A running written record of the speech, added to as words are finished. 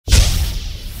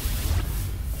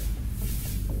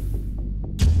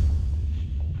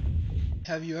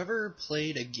Have you ever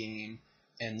played a game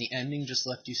and the ending just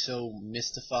left you so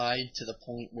mystified to the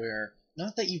point where,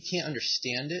 not that you can't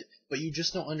understand it, but you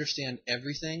just don't understand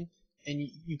everything, and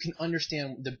you can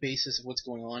understand the basis of what's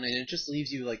going on, and it just leaves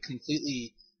you like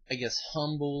completely, I guess,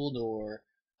 humbled or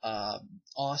uh,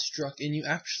 awestruck, and you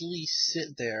actually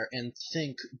sit there and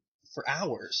think for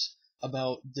hours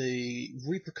about the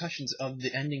repercussions of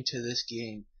the ending to this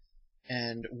game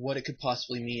and what it could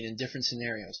possibly mean in different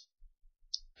scenarios.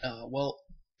 Well,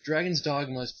 Dragon's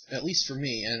Dogma, at least for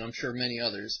me, and I'm sure many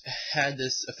others, had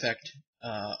this effect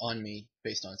on me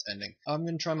based on its ending. I'm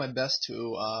going to try my best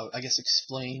to, I guess,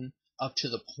 explain up to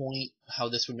the point how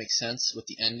this would make sense with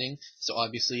the ending. So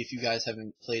obviously, if you guys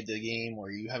haven't played the game or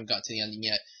you haven't got to the ending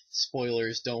yet,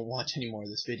 spoilers, don't watch any more of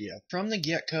this video. From the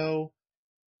get-go,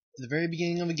 at the very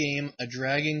beginning of a game, a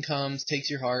dragon comes, takes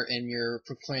your heart, and you're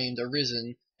proclaimed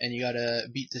arisen, and you gotta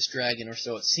beat this dragon, or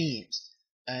so it seems.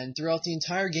 And throughout the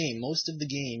entire game, most of the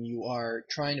game, you are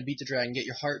trying to beat the dragon, get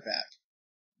your heart back.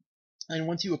 And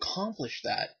once you accomplish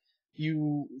that,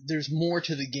 there's more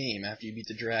to the game after you beat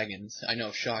the dragons. I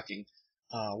know, shocking.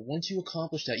 Once you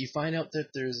accomplish that, you find out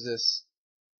that there's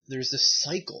this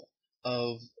cycle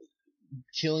of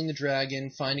killing the dragon,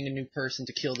 finding a new person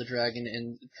to kill the dragon,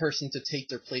 and the person to take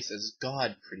their place as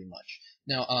God, pretty much.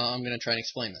 Now, I'm going to try and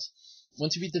explain this.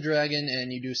 Once you beat the dragon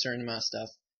and you do a certain amount of stuff,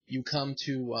 you come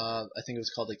to, I think it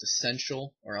was called like the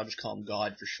Essential, or I'll just call him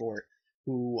God for short,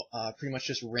 who pretty much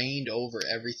just reigned over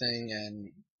everything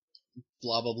and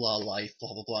blah blah blah life,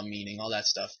 blah blah blah meaning, all that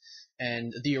stuff.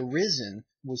 And the Arisen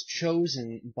was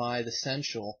chosen by the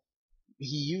Essential.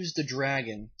 He used the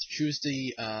dragon to choose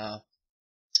the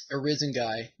Arisen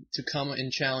guy to come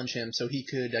and challenge him so he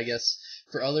could, I guess,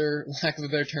 for other lack of a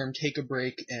better term, take a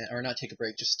break, or not take a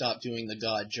break, just stop doing the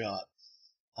God job.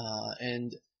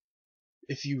 And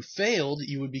if you failed,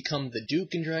 you would become the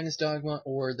Duke in Dragon's Dogma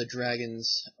or the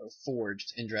Dragons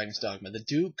Forged in Dragon's Dogma. The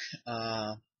Duke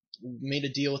made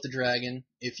a deal with the dragon.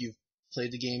 If you've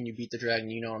played the game, you beat the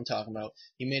dragon, you know what I'm talking about.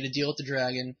 He made a deal with the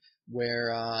dragon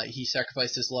where he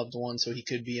sacrificed his loved one so he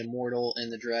could be immortal and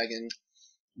the dragon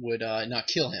would not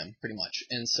kill him, pretty much.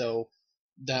 And so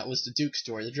that was the Duke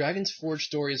story. The Dragon's Forged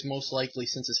story is most likely,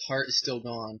 since his heart is still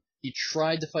gone, he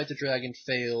tried to fight the dragon,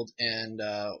 failed, and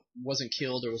wasn't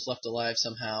killed or was left alive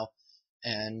somehow,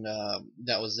 and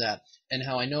that was that. And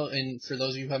how I know, and for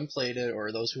those of you who haven't played it,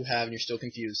 or those who have and you're still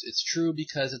confused, it's true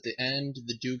because at the end,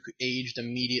 the Duke aged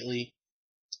immediately,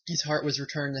 his heart was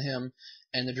returned to him,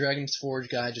 and the Dragon's Forge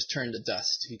guy just turned to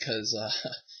dust, because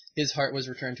his heart was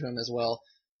returned to him as well,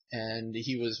 and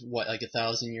he was, what, like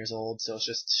 1,000 years old, so it's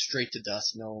just straight to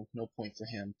dust, no point for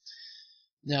him.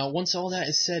 Now, once all that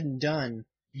is said and done,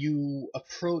 you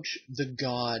approach the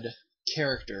God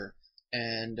character,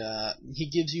 and he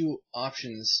gives you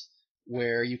options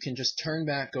where you can just turn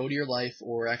back, go to your life,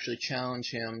 or actually challenge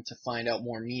him to find out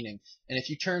more meaning. And if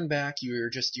you turn back, you're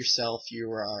just yourself, you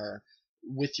are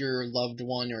with your loved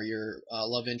one or your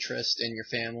love interest and your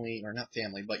family, or not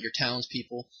family, but your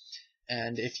townspeople.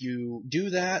 And if you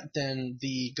do that, then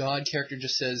the God character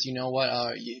just says, you know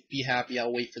what, be happy,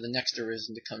 I'll wait for the next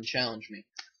Arisen to come challenge me.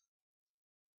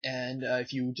 And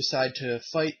if you decide to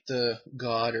fight the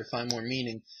God or find more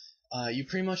meaning, you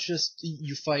pretty much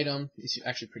you fight him. It's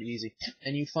actually pretty easy.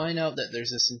 And you find out that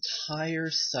there's this entire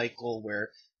cycle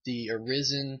where the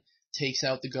Arisen takes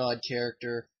out the God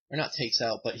character, or not takes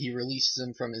out, but he releases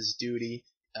him from his duty.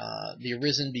 The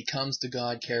Arisen becomes the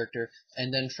God character,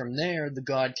 and then from there, the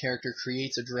God character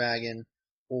creates a dragon,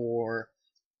 or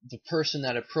the person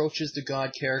that approaches the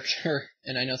God character,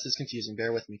 and I know this is confusing,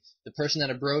 bear with me, the person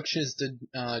that approaches the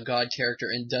God character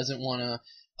and doesn't want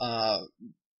to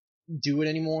do it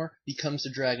anymore becomes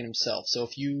the dragon himself. So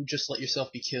if you just let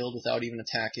yourself be killed without even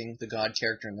attacking the God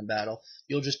character in the battle,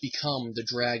 you'll just become the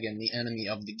dragon, the enemy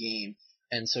of the game.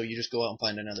 And so you just go out and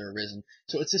find another Arisen.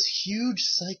 So it's this huge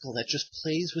cycle that just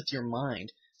plays with your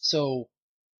mind. So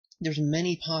there's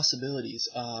many possibilities.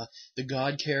 The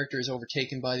God character is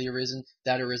overtaken by the Arisen.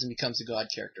 That Arisen becomes the God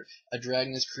character. A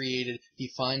dragon is created.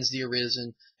 He finds the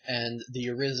Arisen, and the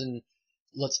Arisen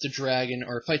lets the dragon,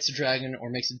 or fights the dragon, or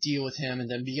makes a deal with him.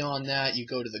 And then beyond that, you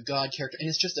go to the God character, and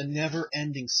it's just a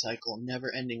never-ending cycle,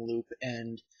 never-ending loop.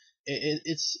 And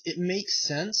it makes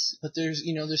sense, but there's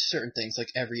certain things, like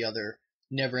every other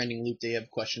never-ending loop they have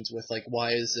questions with, like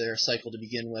why is there a cycle to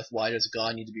begin with? Why does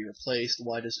God need to be replaced?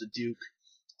 Why does the Duke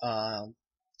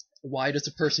why does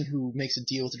the person who makes a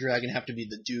deal with the dragon have to be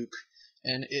the Duke?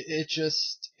 And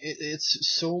it's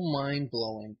so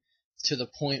mind-blowing to the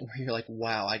point where you're like,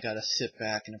 wow, I gotta sit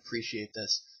back and appreciate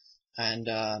this. And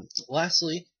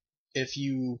lastly, if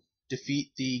you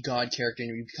defeat the God character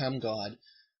and you become God,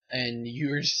 and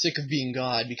you're sick of being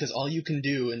God because all you can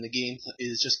do in the game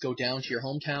is just go down to your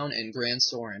hometown and Grand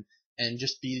Soren and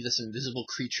just be this invisible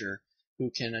creature who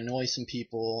can annoy some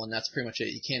people, and that's pretty much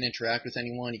it. You can't interact with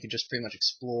anyone. You can just pretty much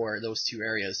explore those two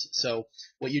areas. So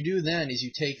what you do then is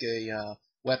you take a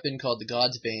weapon called the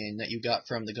God's Bane that you got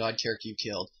from the God character you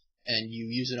killed, and you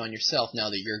use it on yourself now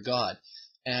that you're God.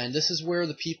 And this is where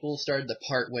the people started to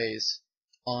part ways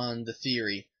on the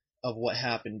theory of what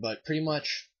happened, but pretty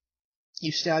much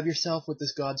you stab yourself with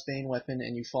this God's Bane weapon,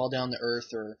 and you fall down to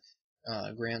Earth, or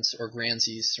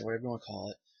Gransees, or whatever you want to call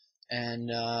it. And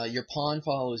your pawn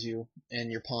follows you,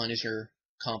 and your pawn is your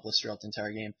accomplice throughout the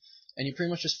entire game. And you pretty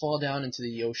much just fall down into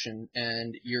the ocean,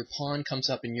 and your pawn comes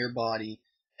up in your body,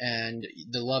 and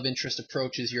the love interest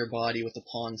approaches your body with the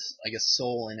pawn's, I guess,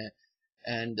 soul in it,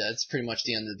 and that's pretty much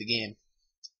the end of the game.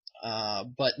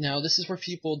 But now this is where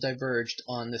people diverged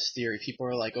on this theory. People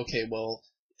are like, okay, well,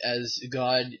 as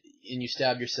God and you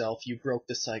stabbed yourself, you broke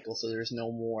the cycle, so there's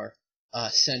no more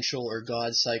essential or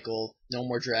God cycle, no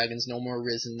more dragons, no more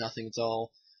risen, nothing. It's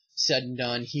all said and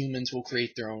done. Humans will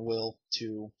create their own will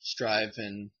to strive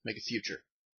and make a future.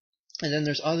 And then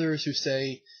there's others who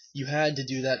say you had to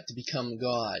do that to become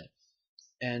God.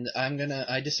 And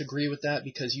I disagree with that,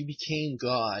 because you became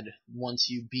God once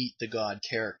you beat the God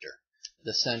character,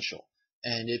 the essential.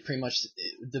 And it pretty much,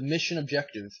 the mission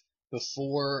objective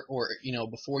before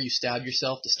you stab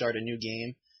yourself to start a new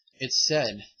game, it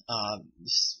said,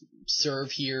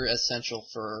 serve here as essential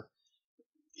for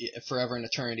forever and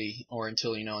eternity, or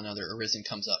until another arisen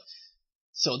comes up.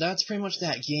 So that's pretty much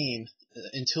that game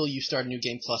until you start a new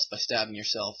game plus by stabbing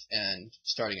yourself and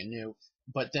starting anew.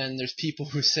 But then there's people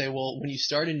who say, well, when you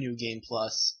start a new game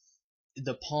plus,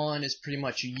 the pawn is pretty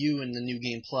much you in the new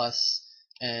game plus,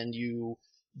 and you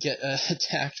get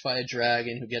attacked by a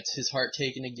dragon who gets his heart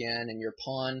taken again, and your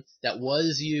pawn that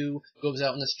was you goes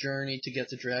out on this journey to get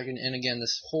the dragon, and again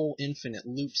this whole infinite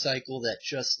loop cycle that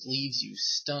just leaves you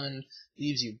stunned,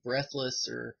 leaves you breathless,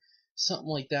 or something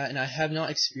like that. And I have not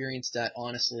experienced that,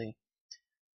 honestly.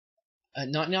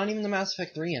 Not even the Mass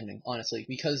Effect 3 ending, honestly,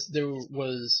 because there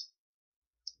was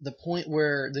the point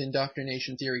where the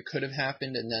indoctrination theory could have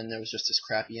happened, and then there was just this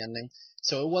crappy ending.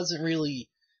 So it wasn't really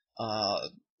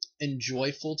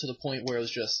enjoyable to the point where it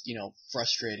was just,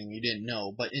 frustrating. You didn't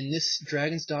know. But in this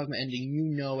Dragon's Dogma ending, you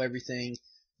know everything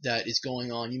that is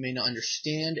going on. You may not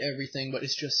understand everything, but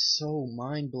it's just so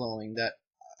mind-blowing that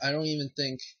I don't even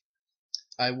think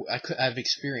I've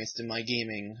experienced in my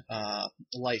gaming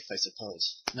life, I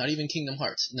suppose. Not even Kingdom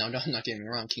Hearts. No, I'm not getting me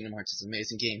wrong. Kingdom Hearts is an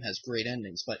amazing game, has great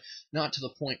endings, but not to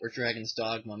the point where Dragon's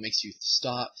Dogma makes you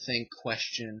stop, think,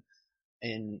 question,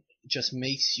 and just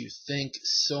makes you think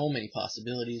so many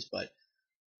possibilities. But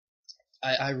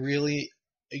I really,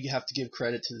 you have to give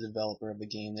credit to the developer of the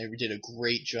game. They did a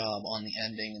great job on the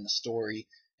ending and the story,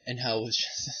 and how it was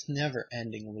just this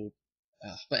never-ending loop.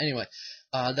 But anyway,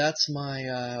 that's my,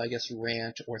 I guess,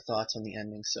 rant or thoughts on the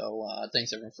ending. So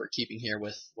thanks everyone for keeping here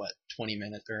with, 20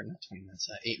 minutes, or not 20 minutes,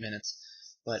 8 minutes.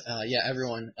 But yeah,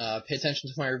 everyone, pay attention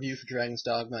to my review for Dragon's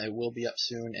Dogma. It will be up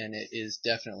soon, and it is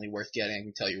definitely worth getting, I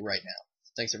can tell you right now.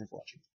 Thanks everyone for watching.